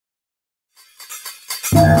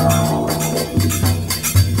I've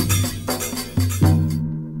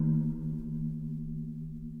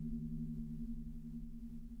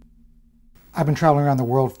been traveling around the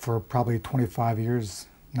world for probably 25 years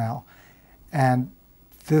now, and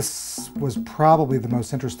this was probably the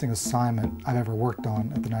most interesting assignment I've ever worked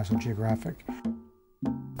on at the National Geographic.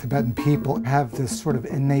 Tibetan people have this sort of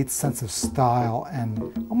innate sense of style and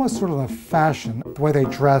almost sort of a fashion. The way they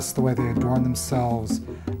dress, the way they adorn themselves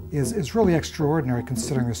is really extraordinary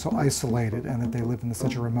considering they're so isolated and that they live in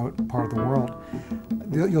such a remote part of the world.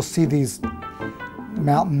 You'll see these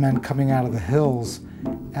mountain men coming out of the hills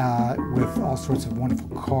with all sorts of wonderful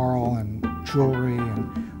coral and jewelry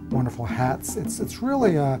and wonderful hats. It's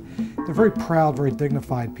really, they're very proud, very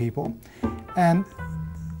dignified people. And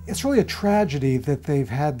it's really a tragedy that they've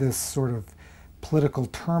had this sort of political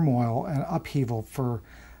turmoil and upheaval for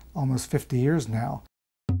almost 50 years now.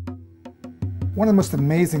 One of the most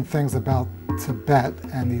amazing things about Tibet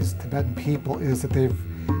and these Tibetan people is that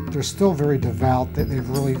they're still very devout, that they've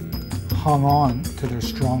really hung on to their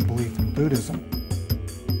strong belief in Buddhism.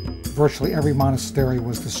 Virtually every monastery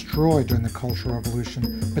was destroyed during the Cultural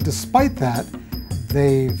Revolution, but despite that,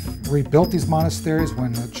 they've rebuilt these monasteries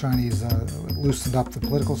when the Chinese loosened up the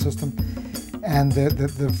political system, and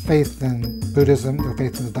the faith in Buddhism, their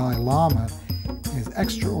faith in the Dalai Lama, is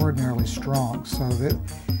extraordinarily strong. So that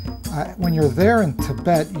when you're there in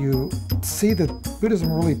Tibet, you see that Buddhism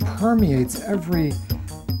really permeates every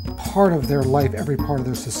part of their life, every part of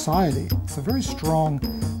their society. It's a very strong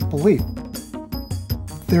belief.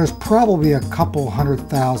 There's probably a couple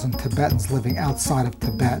 100,000 Tibetans living outside of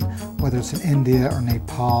Tibet, whether it's in India or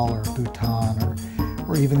Nepal or Bhutan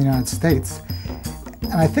or even the United States.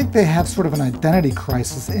 And I think they have sort of an identity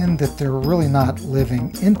crisis in that they're really not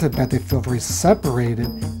living in Tibet. They feel very separated.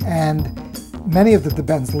 And many of the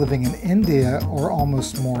Tibetans living in India are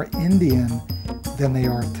almost more Indian than they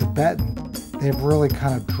are Tibetan. They've really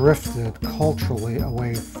kind of drifted culturally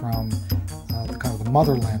away from the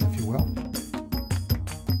motherland, if you will.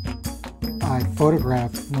 I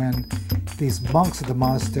photographed when these monks at the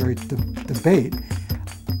monastery debate.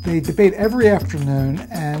 They debate every afternoon,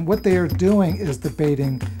 and what they are doing is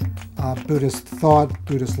debating Buddhist thought,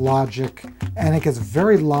 Buddhist logic, and it gets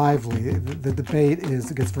very lively. The debate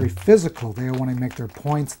gets very physical. They want to make their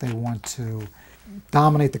points. They want to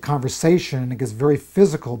dominate the conversation, and it gets very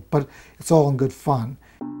physical, but it's all in good fun.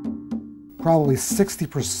 Probably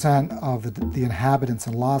 60% of the inhabitants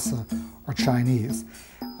in Lhasa are Chinese.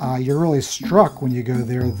 You're really struck when you go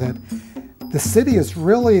there that the city is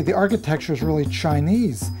really, the architecture is really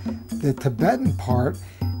Chinese. The Tibetan part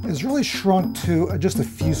is really shrunk to just a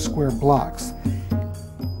few square blocks.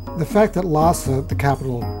 The fact that Lhasa, the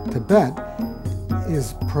capital of Tibet,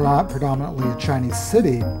 is predominantly a Chinese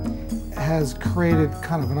city has created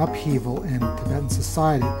kind of an upheaval in Tibetan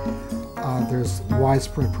society. There's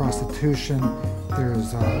widespread prostitution,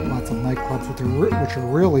 there's lots of nightclubs which are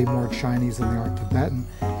really more Chinese than they are Tibetan.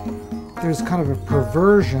 There's kind of a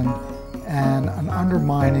perversion and an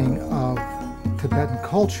undermining of Tibetan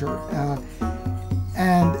culture.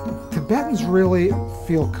 And Tibetans really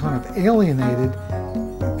feel kind of alienated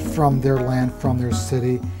from their land, from their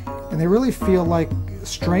city, and they really feel like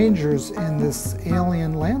strangers in this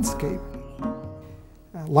alien landscape.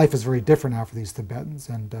 Life is very different now for these Tibetans,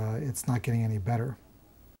 and it's not getting any better.